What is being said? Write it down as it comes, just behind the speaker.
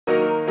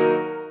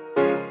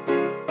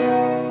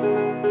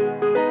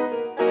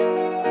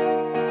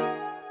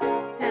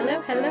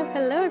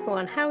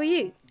are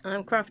you?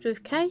 I'm Crafter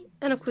with K,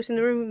 and of course in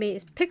the room with me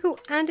is Pickle,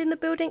 and in the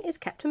building is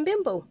Captain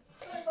Bimble.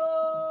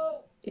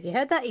 If you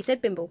heard that, he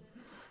said Bimble.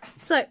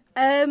 So,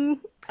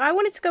 I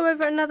wanted to go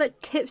over another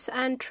tips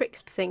and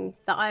tricks thing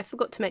that I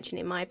forgot to mention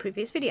in my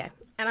previous video.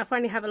 And I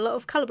finally have a lot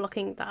of colour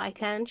blocking that I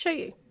can show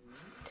you.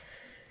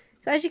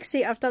 So as you can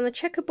see, I've done the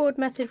checkerboard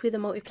method with a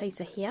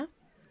multiplacer here.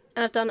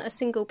 And I've done a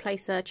single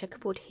placer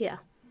checkerboard here.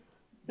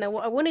 Now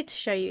what I wanted to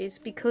show you is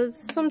because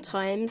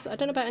sometimes, I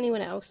don't know about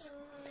anyone else,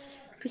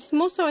 this is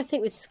more so I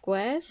think with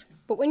squares,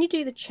 but when you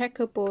do the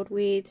checkerboard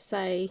with,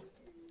 say,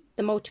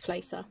 the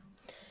multiplacer,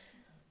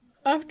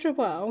 after a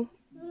while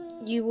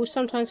you will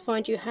sometimes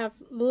find you have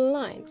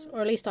lines,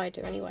 or at least I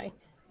do anyway.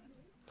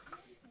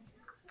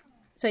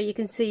 So you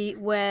can see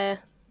where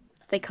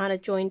they kind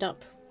of joined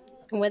up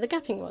and where the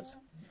gapping was.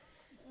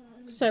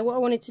 So what I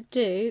wanted to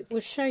do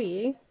was show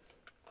you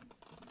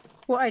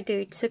what I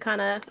do to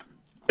kind of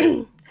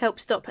help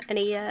stop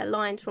any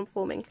lines from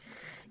forming.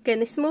 Again,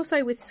 this is more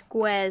so with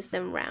squares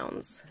than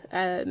rounds,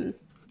 but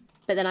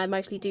then I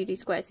mostly do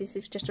squares. This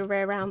is just a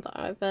rare round that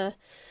I've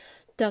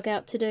dug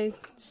out to do.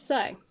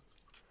 So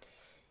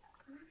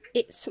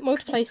it's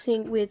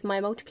multiplacing with my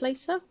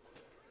multiplacer,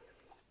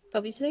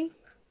 obviously,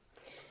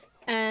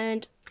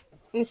 and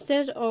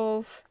instead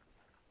of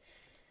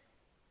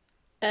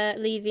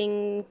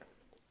leaving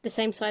the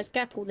same size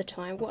gap all the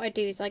time, what I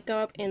do is I go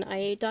up in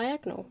a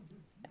diagonal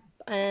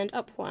and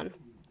up one.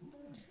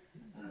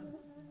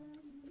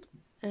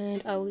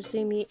 And I'll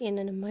zoom you in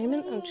a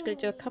moment. I'm just going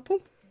to do a couple.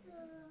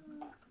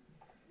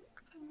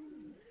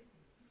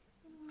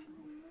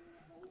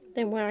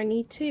 Then where I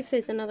need to, if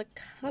there's another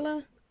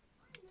colour.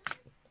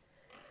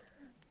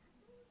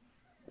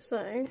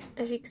 So,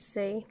 as you can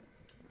see,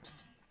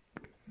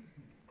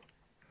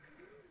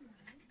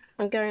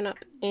 I'm going up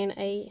in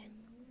a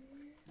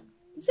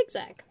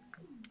zigzag.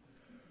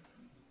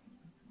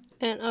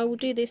 And I will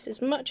do this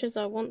as much as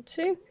I want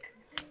to.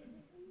 I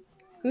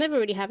never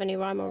really have any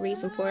rhyme or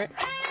reason for it.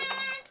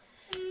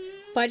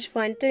 But I just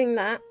find doing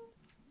that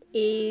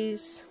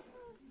is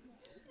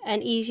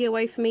an easier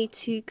way for me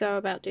to go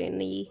about doing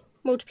the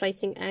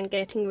multiplacing and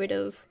getting rid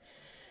of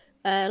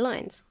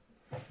lines.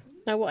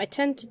 Now what I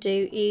tend to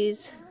do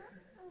is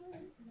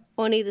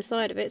on either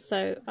side of it,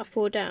 so up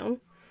or down,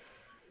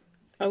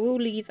 I will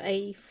leave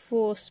a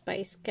 4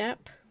 space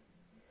gap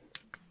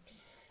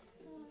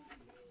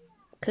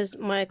because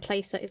my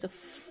placer is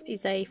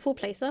a 4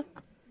 placer,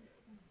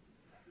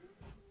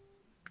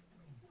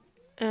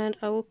 and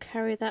I will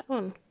carry that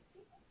on.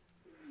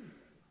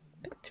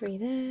 Put 3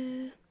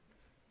 there,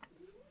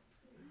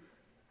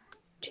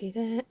 2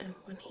 there, and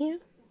 1 here.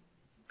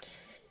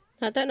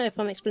 Now, I don't know if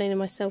I'm explaining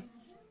myself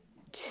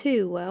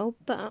too well,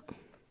 but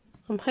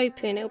I'm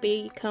hoping it'll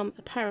become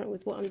apparent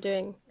with what I'm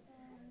doing.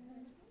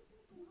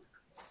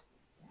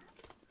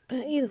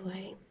 But either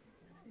way,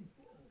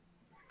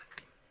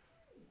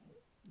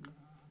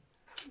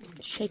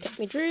 shake up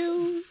my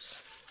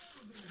drills.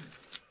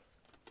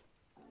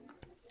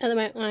 At the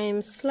moment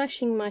I'm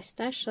slashing my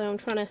stash, so I'm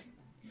trying to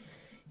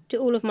do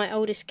all of my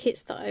oldest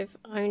kits that I've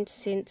owned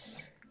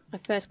since I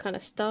first kind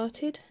of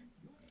started.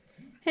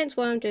 Hence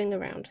why I'm doing a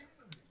round.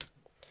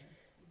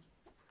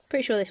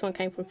 Pretty sure this one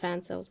came from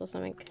fan sales or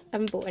something. I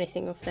haven't bought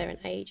anything off there in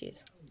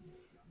ages.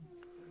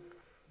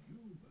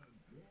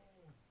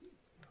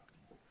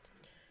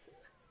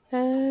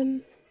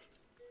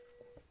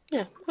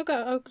 Yeah,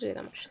 I'll do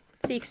that much.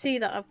 So you can see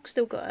that I've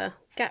still got a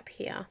gap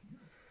here.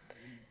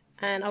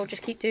 And I'll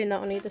just keep doing that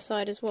on either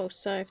side as well.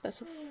 So if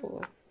that's a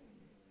 4.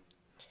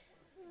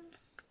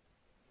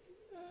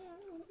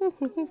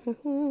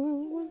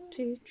 1,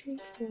 2, 3,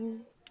 4.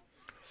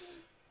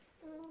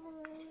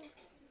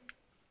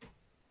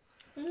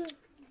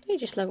 You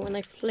just love it when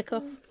they flick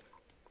off.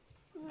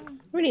 I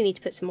really need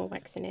to put some more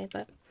wax in here,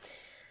 but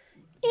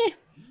yeah.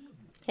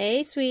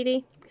 Hey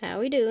sweetie, how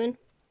we doing?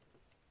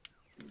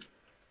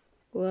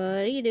 What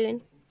are you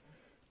doing?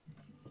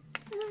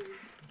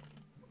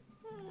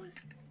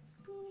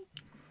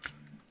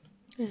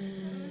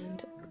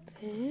 And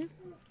there.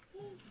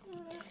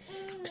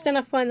 Because then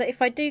I find that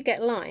if I do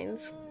get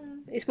lines,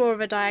 it's more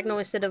of a diagonal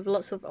instead of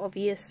lots of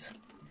obvious.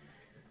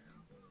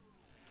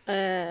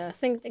 I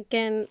think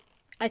again,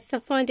 I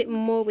find it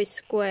more with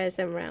squares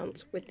than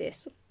rounds with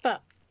this.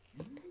 But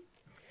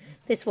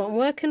this one I'm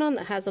working on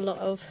that has a lot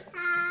of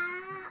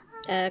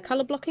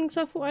colour blocking,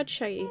 so I thought I'd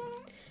show you.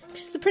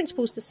 Because the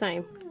principle's the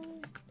same.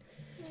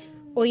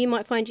 Or you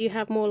might find you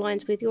have more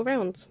lines with your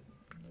rounds.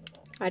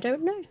 I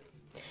don't know.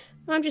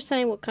 I'm just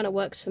saying what kind of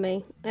works for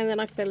me, and then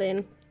I fill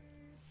in,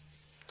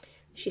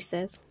 she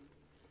says.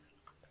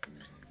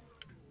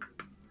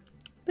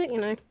 But you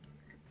know.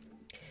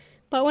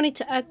 But I wanted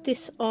to add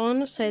this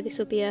on, so this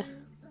will be a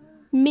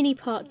mini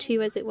part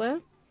 2 as it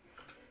were.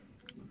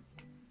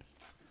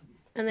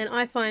 And then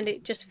I find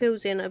it just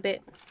fills in a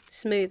bit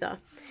smoother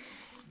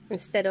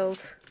instead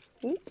of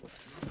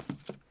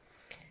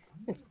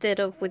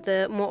with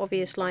the more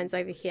obvious lines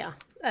over here.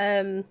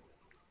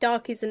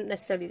 Dark isn't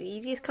necessarily the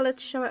easiest colour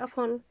to show it up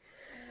on,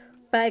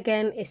 but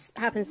again it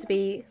happens to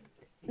be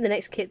the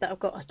next kit that I've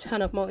got a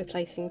ton of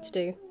multiplacing to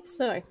do,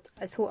 so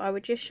I thought I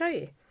would just show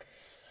you.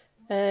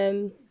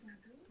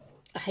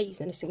 I hate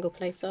using a single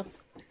placer,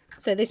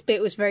 so this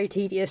bit was very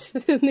tedious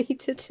for me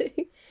to do.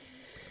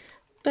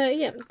 But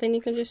yeah, then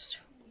you can just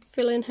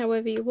fill in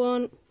however you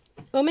want,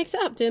 or mix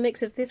it up. Do a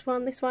mix of this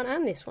one,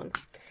 and this one.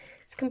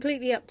 It's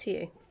completely up to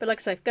you. But like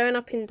I said, going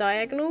up in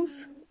diagonals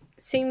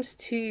seems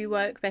to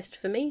work best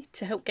for me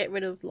to help get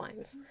rid of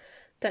lines.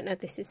 Don't know if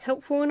this is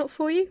helpful or not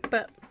for you,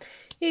 but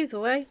either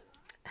way,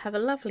 have a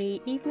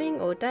lovely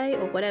evening or day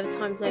or whatever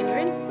time zone you're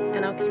in,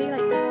 and I'll see you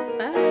later.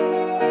 Bye!